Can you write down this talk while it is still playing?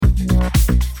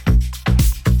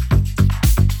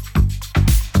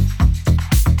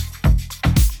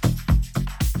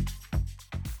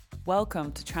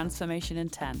Welcome to Transformation in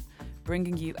 10,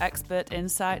 bringing you expert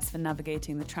insights for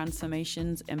navigating the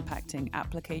transformations impacting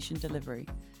application delivery.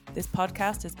 This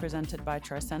podcast is presented by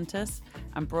Tricentis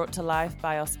and brought to life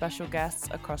by our special guests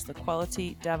across the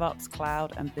quality, DevOps,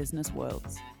 cloud, and business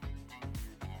worlds.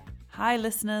 Hi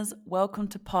listeners, welcome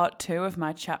to part 2 of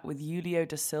my chat with Julio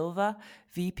da Silva,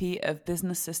 VP of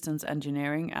Business Systems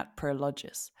Engineering at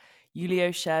Prologis.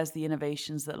 Julio shares the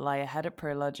innovations that lie ahead at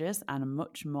Prologis and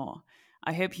much more.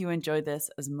 I hope you enjoyed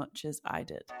this as much as I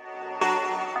did.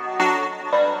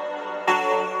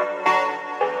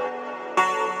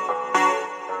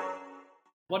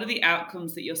 What are the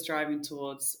outcomes that you're striving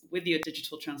towards with your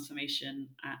digital transformation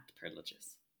at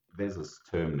Prologis? There's this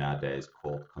term nowadays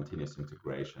called continuous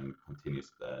integration,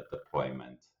 continuous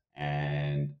deployment.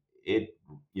 And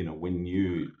when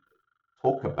you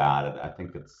talk about it, I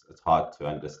think it's hard to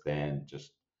understand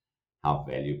just how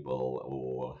valuable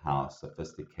or how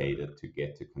sophisticated to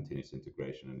get to continuous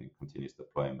integration and continuous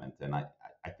deployment. And I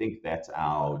think that's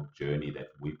our journey that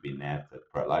we've been at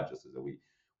Prologis, is that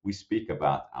we speak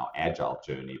about our agile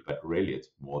journey, but really it's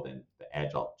more than the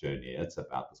agile journey. It's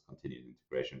about this continuous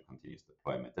integration, continuous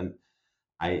deployment. And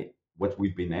what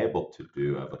we've been able to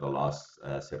do over the last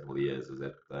several years is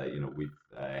that we've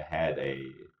had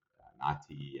an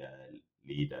IT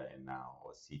leader and now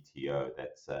a CTO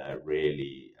that's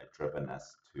really driven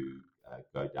us to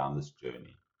go down this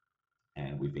journey.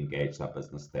 And we've engaged our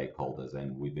business stakeholders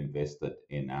and we've invested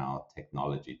in our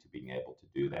technology to being able to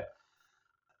do that.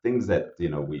 Things that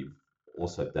we've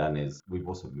also done is we've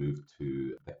also moved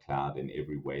to the cloud in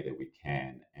every way that we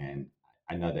can. And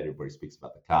I know that everybody speaks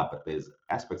about the cloud, but there's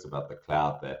aspects about the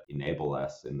cloud that enable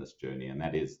us in this journey, and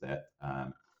that is that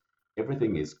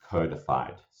everything is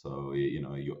codified. So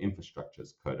your infrastructure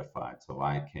is codified, so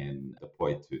I can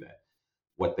deploy to that.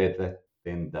 What that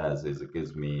then does is it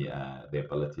gives me the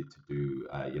ability to do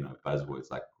buzzwords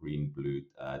like green, blue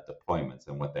deployments.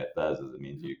 And what that does is it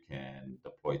means you can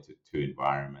deploy to 2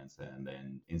 environments and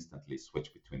then instantly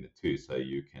switch between the 2. So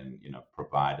you can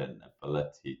provide an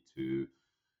ability to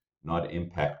not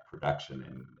impact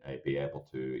production and be able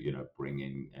to bring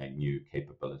in a new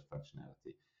capability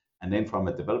functionality. And then from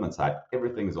a development side,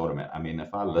 everything is automated. I mean,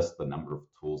 if I list the number of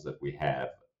tools that we have,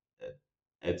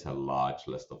 it's a large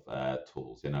list of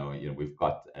tools. We've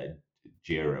got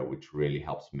Jira, which really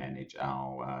helps manage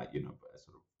our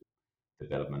sort of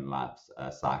development life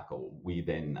cycle. We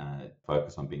then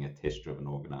focus on being a test-driven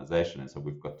organization, and so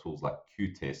we've got tools like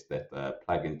Qtest that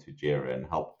plug into Jira and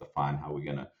help define how we're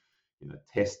going to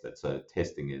test it. So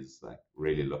testing is like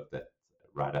really looked at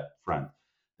right up front.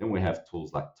 Then we have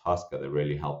tools like Tosca that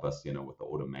really help us, with the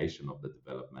automation of the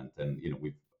development. And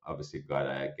we've obviously got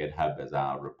a GitHub as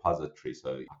our repository,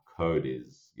 so our code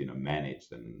is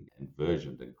managed and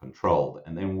versioned and controlled.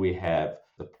 And then we have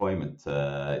deployment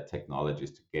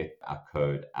technologies to get our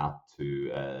code out to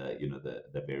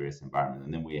the various environments.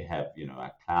 And then we have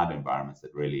our cloud environments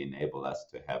that really enable us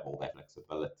to have all that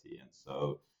flexibility. And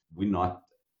so we're not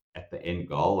at the end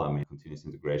goal. I mean, continuous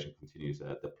integration, continuous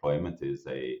deployment is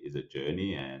a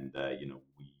journey, and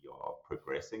we are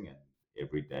progressing, and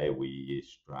every day we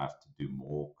strive to do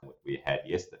more than what we had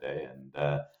yesterday.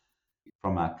 And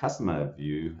from our customer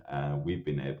view, we've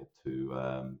been able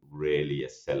to really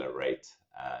accelerate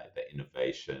the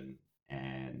innovation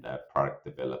and product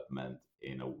development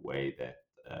in a way that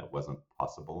wasn't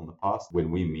possible in the past. When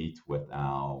we meet with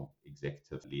our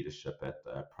executive leadership at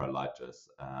Prologis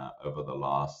over the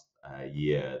last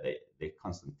year, their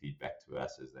constant feedback to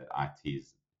us is that IT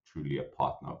is truly a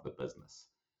partner of the business.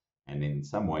 And in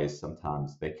some ways,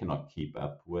 sometimes they cannot keep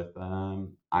up with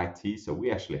IT. So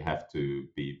we actually have to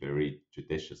be very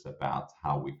judicious about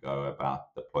how we go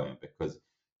about deploying, because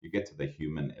you get to the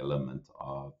human element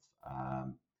of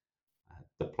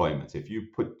deployments. If you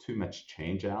put too much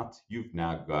change out, you've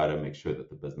now got to make sure that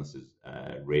the business is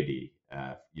ready,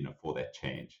 for that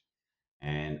change.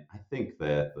 And I think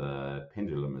that the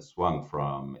pendulum has swung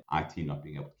from IT not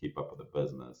being able to keep up with the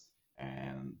business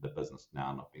and the business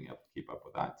now not being able to keep up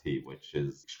with IT, which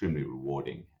is extremely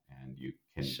rewarding. And you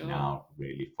can now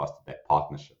really foster that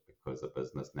partnership, because the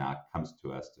business now comes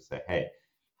to us to say, hey,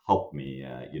 help me,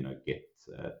 get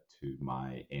to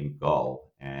my end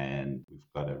goal. And we've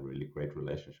got a really great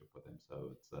relationship with them. So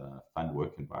it's a fun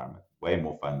work environment, way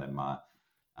more fun than my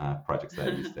projects that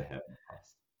I used to have in the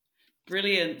past.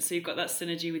 Brilliant. So you've got that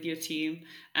synergy with your team.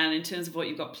 And in terms of what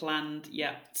you've got planned,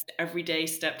 everyday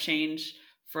step change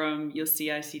from your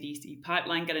CI/CD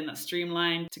pipeline, getting that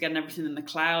streamlined to getting everything in the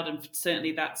cloud. And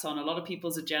certainly that's on a lot of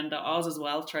people's agenda, ours as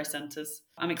well, Tricentis.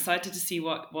 I'm excited to see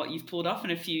what you've pulled off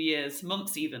in a few years,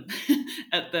 months even,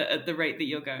 at the rate that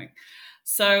you're going.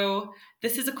 So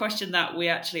this is a question that we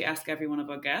actually ask every one of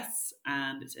our guests,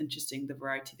 and it's interesting the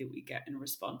variety that we get in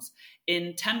response.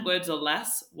 In 10 words or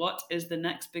less, what is the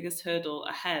next biggest hurdle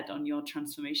ahead on your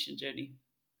transformation journey?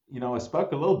 I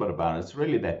spoke a little bit about it. It's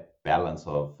really that balance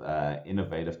of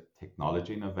innovative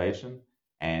technology innovation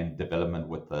and development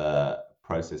with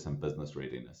process and business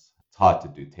readiness. It's hard to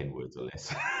do 10 words or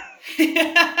less.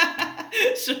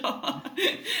 Sure.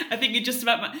 I think you just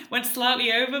about went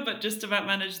slightly over, but just about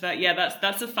managed that. Yeah,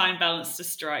 that's a fine balance to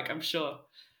strike, I'm sure.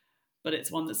 But it's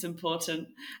one that's important.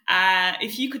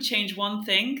 If you could change one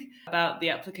thing about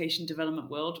the application development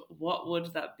world, what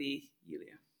would that be, Yulia?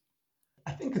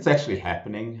 I think it's actually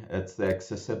happening. It's the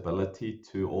accessibility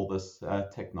to all this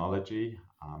technology.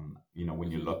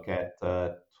 When you Mm-hmm. look at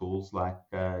tools like,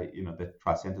 that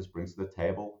Tricentis brings to the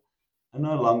table, I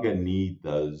no longer need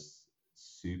those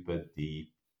super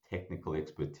deep technical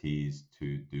expertise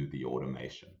to do the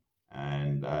automation.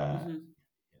 And Mm-hmm.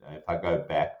 if I go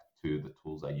back to the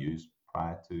tools I used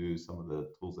prior to some of the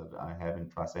tools that I have in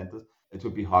Tricentis, it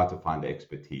would be hard to find the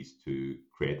expertise to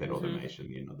create that Mm-hmm.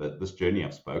 automation. This journey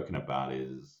I've spoken about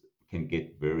can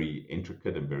get very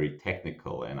intricate and very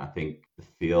technical. And I think the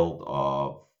field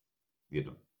of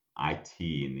IT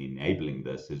and enabling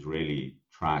this is really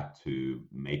try to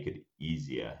make it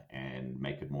easier and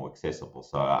make it more accessible.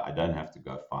 So I don't have to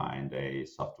go find a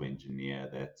software engineer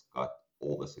that's got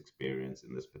all this experience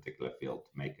in this particular field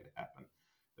to make it happen.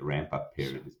 The ramp up Sure.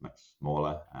 period is much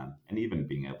smaller, and even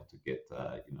being able to get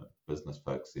business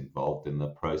folks involved in the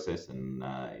process and be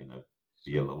a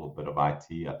Sure. little bit of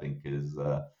IT, I think is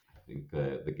the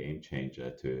game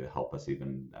changer to help us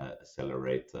even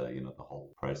accelerate the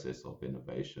whole process of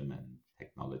innovation and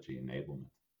technology enablement.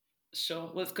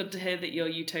 Sure. Well, it's good to hear that your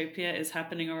utopia is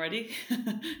happening already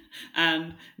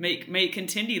and may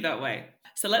continue that way.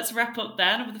 So let's wrap up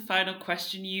then with the final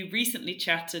question. You recently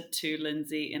chatted to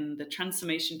Lindsay in the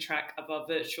transformation track of our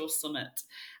virtual summit,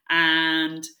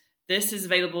 and this is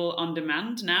available on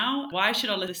demand now. Why should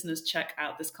our listeners check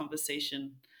out this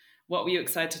conversation? What were you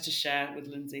excited to share with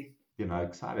Lindsay?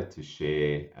 Excited to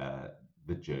share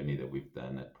the journey that we've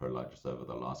done at Prologis over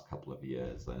the last couple of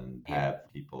years and Yeah.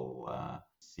 have people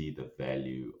see the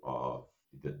value of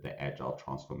the agile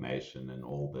transformation and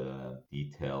all the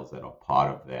details that are part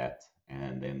of that.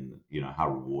 And then, how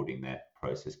rewarding that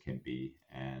process can be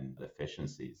and the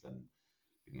efficiencies and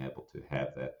being able to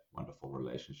have that wonderful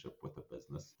relationship with the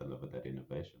business, deliver that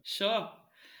innovation. Sure.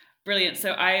 Brilliant.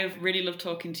 So I've really loved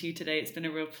talking to you today. It's been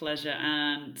a real pleasure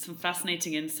and some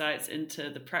fascinating insights into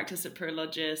the practice at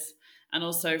Prologis and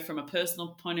also from a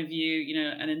personal point of view,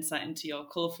 an insight into your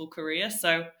colourful career.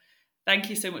 So thank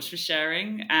you so much for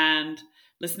sharing. And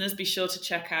listeners, be sure to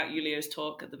check out Yulia's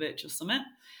talk at the Virtual Summit.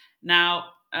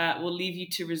 Now, we'll leave you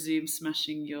to resume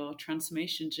smashing your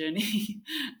transformation journey.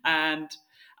 And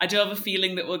I do have a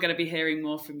feeling that we're going to be hearing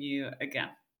more from you again.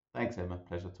 Thanks, Emma.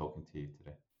 Pleasure talking to you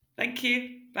today. Thank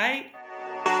you. Bye.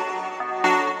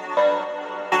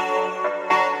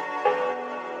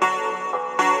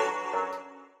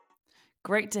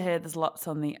 Great to hear there's lots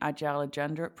on the Agile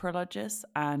agenda at Prologis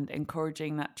and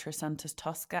encouraging that Tricentis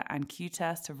Tosca and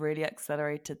Qtest have really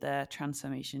accelerated their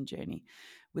transformation journey.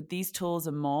 With these tools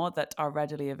and more that are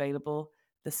readily available,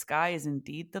 the sky is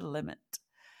indeed the limit.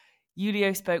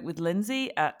 Yulia spoke with Lindsay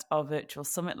at our virtual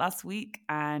summit last week,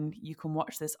 and you can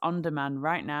watch this on demand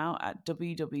right now at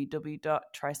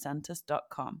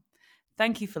www.tricentis.com.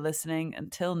 Thank you for listening.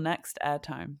 Until next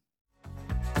airtime.